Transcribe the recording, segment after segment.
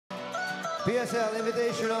PSL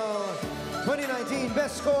Invitational 2019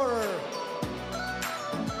 Best Scorer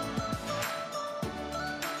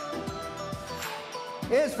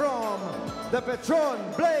is from the Petron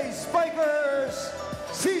Blaze Spikers,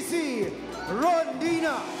 Sisi,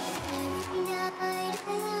 Rondina.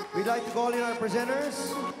 We'd like to call in our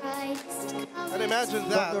presenters. And imagine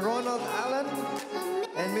that. Dr. Ronald Allen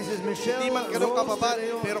and Mrs. Michelle Hindi man ganun kababa,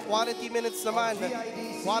 Roselyn. pero quality minutes naman.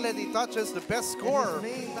 Quality touches, the best scorer.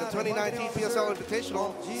 The 2019 PSL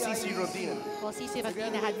Invitational, Sisi Rondina. Well, Sisi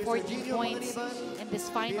Rondina had 14 points in this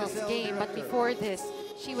finals game, but before this,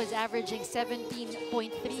 she was averaging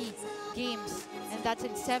 17.3 games, and that's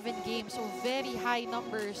in 7 games, so very high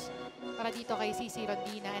numbers para dito kay Sisi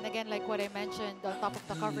Rondina. And again, like what I mentioned on top of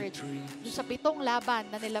the coverage, yung sa 7 laban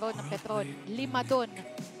na nilaro ng Petron, 5 doon,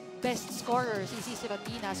 best scorer si Sisi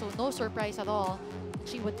Rondina, so no surprise at all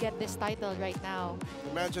she would get this title right now.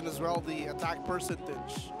 Imagine as well the attack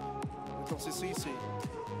percentage. Itong si Sisi.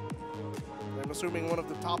 I'm assuming one of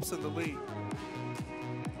the tops in the league.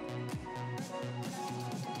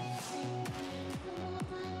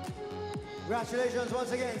 Congratulations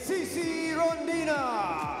once again, Sisi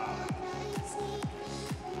Rondina.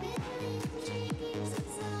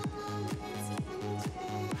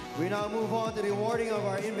 We now move on to the awarding of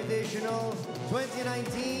our Invitational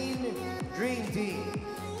 2019 Dream Team.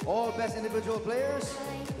 All best individual players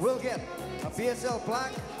will get a PSL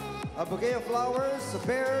plaque, a bouquet of flowers, a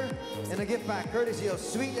pear, and a gift pack courtesy of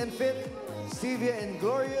Sweet and Fit, Stevia and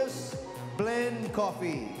Glorious Blend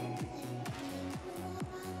Coffee.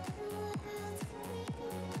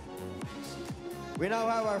 We now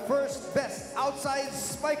have our first best outside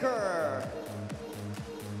spiker.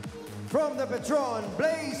 From the Petron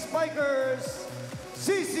Blaze Spikers,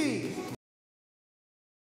 Sisi.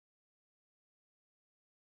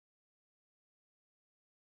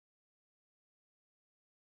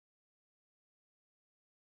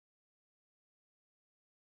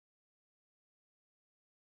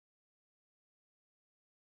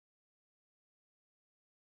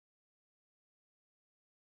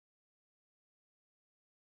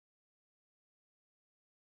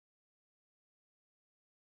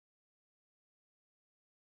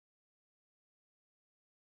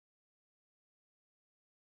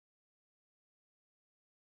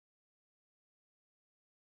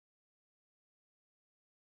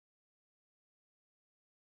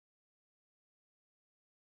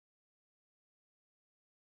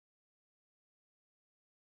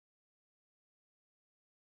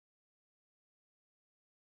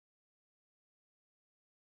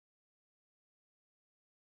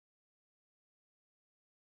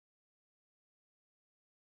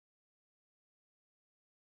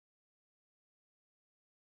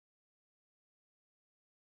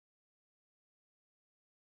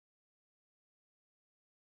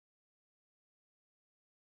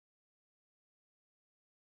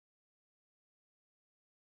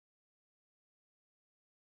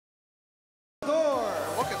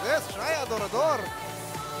 Look at this, Shaya Adorador.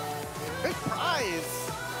 Big prize.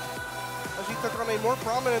 As she took on a more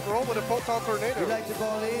prominent role with a Photon Tornado. We'd like to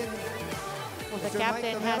call in. Well, the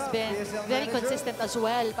captain has been very consistent as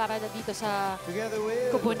well para dito sa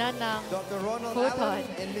kupunan ng Dr. Ronald Photon. Allen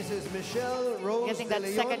and Mrs. Michelle Rose Getting that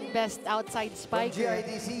second best outside spiker.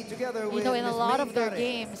 together You with know, in a Ms. lot Maine of their Garrett,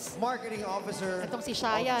 games, marketing officer itong si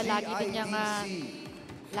Shaya, of lagi din niyang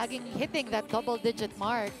GIDC. laging hitting that double-digit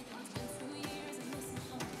mark.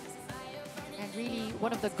 And really,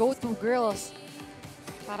 one of the go-to girls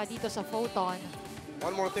para dito sa Photon.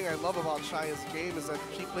 One more thing I love about Shaya's game is that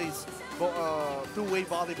she plays two-way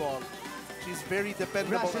volleyball. She's very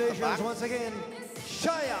dependable at the back. Congratulations once again,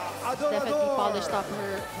 Shaya Definitely Adorador. polished up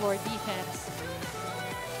her floor defense.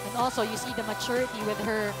 And also, you see the maturity with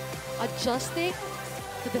her adjusting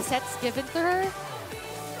to the sets given to her.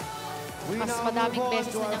 Mas madaming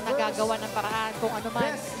beses na niyang nagagawa ng paraan kung ano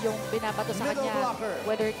man yung binabato sa kanya,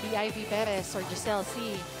 whether it be Ivy Perez or Giselle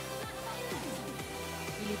C.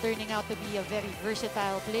 Really turning out to be a very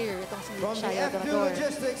versatile player itong si Shaya From the F2 Adorador.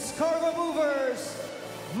 Logistics Cargo Movers,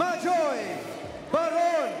 Majoy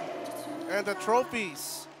Baron. And the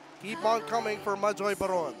trophies keep on coming for Majoy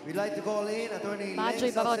Baron. We'd like to call in Attorney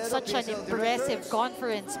Majoy Baron, such an impressive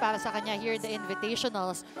conference para sa kanya here in the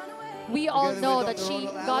Invitationals. We all know that she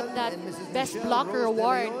got that Best Blocker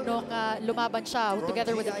award nung lumaban siya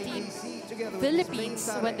together with the team Philippines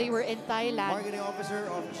when they were in Thailand.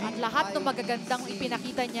 At lahat ng magagandang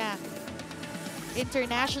ipinakita niya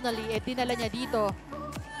internationally, dinala niya dito.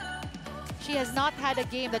 She has not had a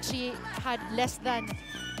game that she had less than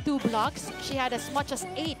 2 blocks. She had as much as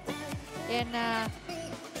 8 in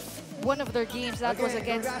one of their games. That was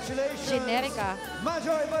against congratulations, Generica.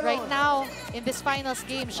 Majoy Baron. Right now, in this finals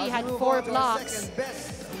game, she As had we move 4 on to our blocks.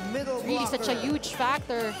 second-best middle Really such a blocker. huge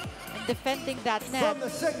factor in defending that net. From the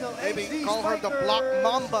signal, Maybe HD call her the Spikers, Block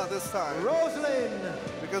Mamba this time Roselyn.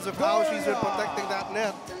 because of how she's been Doria. protecting that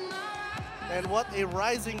net. And what a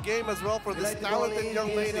rising game as well for this talented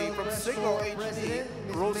young lady from Signal HD,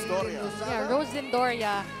 Rose Doria. Yeah, Roselyn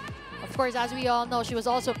Doria. Of course, as we all know, she was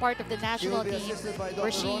also part of the national team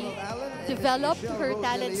where she developed her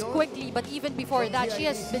talents quickly. But even before that, she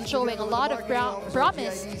has been showing a lot of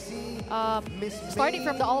promise. Starting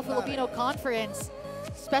from the All-Filipino Conference,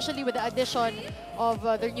 especially with the addition of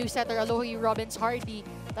their new setter, Alohi Robbins Hardy,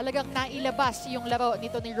 talagang nailabas yung laro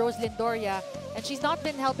nito ni Roselyn Doria. And she's not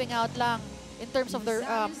been helping out lang in terms of the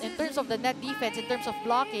net defense, in terms of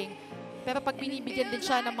blocking. Pero pag binibigyan din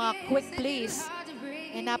siya ng mga quick plays,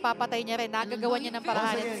 eh napapatay niya rin, nagagawa niya ng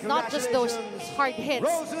paraan. It's not just those hard hits,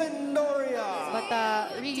 Roselyn Doria. but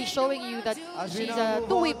really showing you that she's a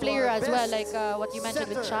two-way player as well, like what you mentioned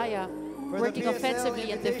with Shaya, working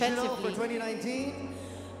offensively and defensively. For 2019.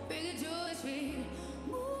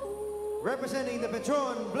 Representing the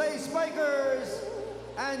Petron Blaze Spikers,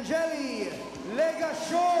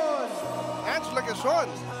 Legacion. Angelica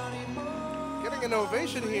getting an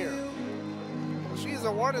ovation here. She's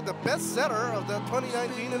awarded the best setter of the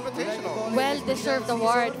 2019 Invitational. Well-deserved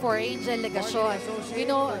award for Angel Legacion. You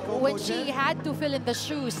know, when she had to fill in the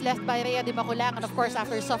shoes left by Rhea de Maculangan, of course,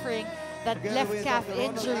 after suffering that left calf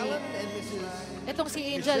injury, itong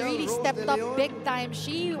si Angel really stepped up big time.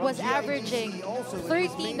 She was averaging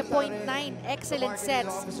 13.9 excellent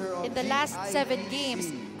sets in the last 7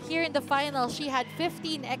 games. Here in the final, she had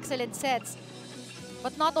 15 excellent sets.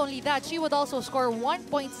 But not only that, she would also score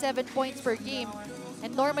 1.7 points per game.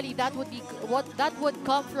 And normally that would be that would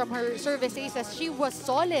come from her service aces. She was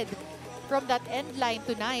solid from that end line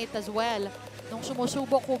tonight as well. Nung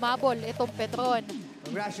sumusubok humabol itong Petron.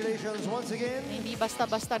 Congratulations once again. Hindi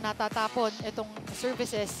basta-basta natatapon itong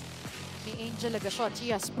services ni Angel Legacion. She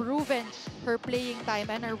has proven her playing time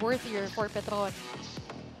and her worth here for Petron.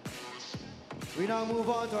 We now move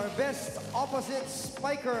on to our best opposite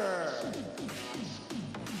spiker.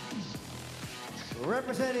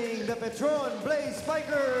 Representing the Petron Blaze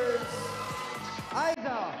Spikers,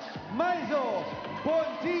 Aiza,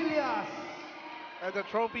 Maizo-Pontillas. And the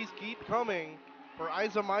trophies keep coming for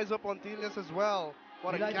Aiza Maizo-Pontillas as well.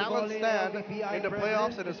 What a We'd like to gallant call in stand LBPI in the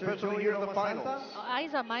playoffs and President, Mr. especially here in the Joey finals. Romasanta.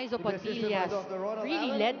 Aiza Maizo-Pontillas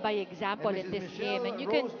really led by example in this game. And you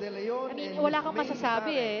can, I mean, wala kang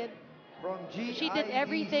masasabi eh. She did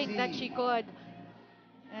everything that she could.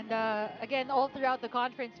 And again, all throughout the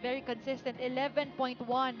conference, very consistent. 11.1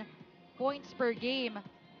 points per game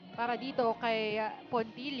para dito kay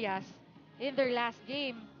Pontillas in their last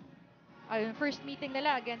game. First meeting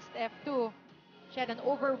nila against F2. She had an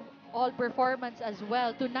overall performance as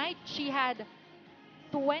well. Tonight, she had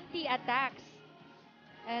 20 attacks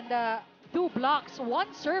and 2 blocks,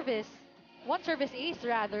 1 service ace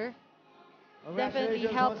rather. Definitely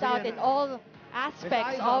helped out in all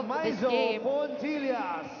aspects of this game.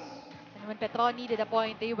 And when Petron needed a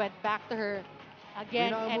point, they went back to her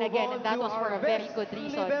again and again, and that was for a very good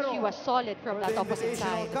reason. She was solid from that opposite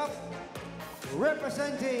side.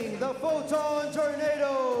 Representing the Photon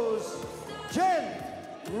Tornadoes,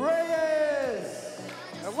 Reyes.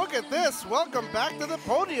 And look at this. Welcome back to the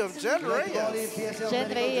podium, Reyes.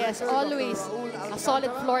 Reyes, always a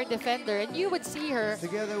solid floor defender. And you would see her,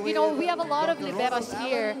 you know, we have a lot of liberos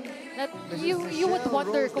here that you would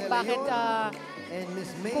wonder kung bakit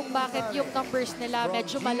yung numbers nila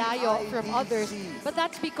medyo malayo from others. But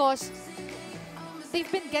that's because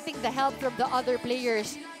they've been getting the help from the other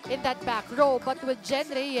players in that back row. But with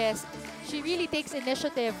Reyes, she really takes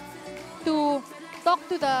initiative to talk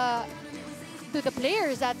to the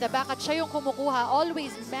players at the back, at siya yung kumukuha,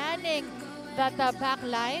 always manning that back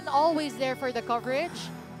line, always there for the coverage.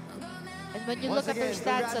 And when you look at her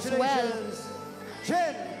stats as well,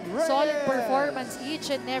 solid performance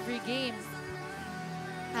each and every game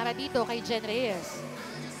para dito kay Reyes.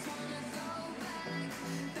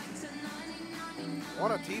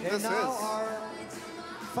 What a team this And now is. our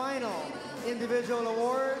final individual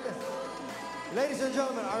award. Ladies and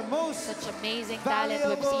gentlemen, our most Such amazing talent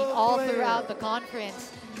we've seen all throughout the conference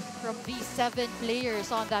from these 7 players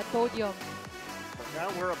on that podium. But now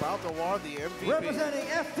we're about to award the MVP. representing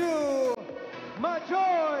F2,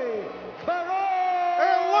 Majoy Baron.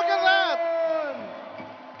 And look at that!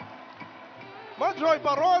 Majoy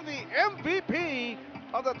Baron, the MVP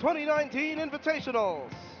of the 2019 Invitationals.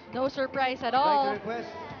 No surprise at I'd like all. to request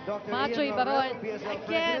Dr. Majoy Ian Baron, Romero, PSL again,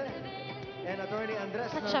 President. and Attorney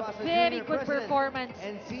Andres Such a Narvasa very Jr., good President performance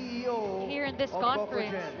and CEO here in this of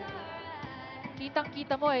conference. Gokogen.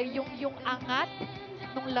 Kitang-kita mo yung angat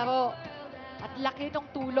ng laro at laki ng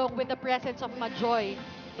tulong with the presence of Majoy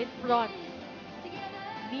in front.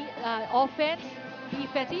 Offense,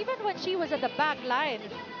 defense, even when she was at the back line,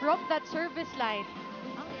 from that service line,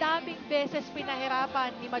 ang daming beses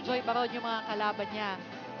pinahirapan ni Majoy Baron yung mga kalaban niya.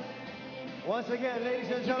 Once again, ladies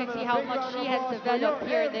and You can gentlemen, see a how big much round she of has applause for developed your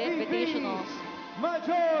here in the MVPs. Invitationals.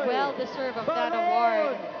 Majoy Well deserved of that Baron!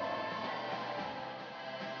 award.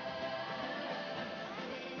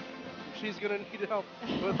 She's going to need help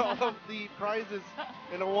with all of the prizes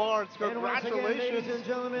and awards. And once again, ladies Congratulations, and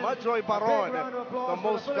gentlemen, Majoy a big Baron, round of applause the for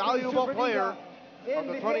most Philippine valuable Superliga player of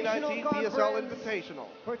the 2019 Invitational PSL Conference Invitational.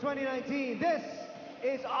 For 2019, this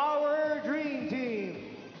is our dream team.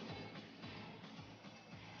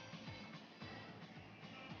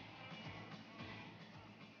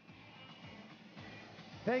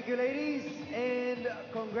 Thank you, ladies, and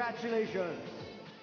congratulations.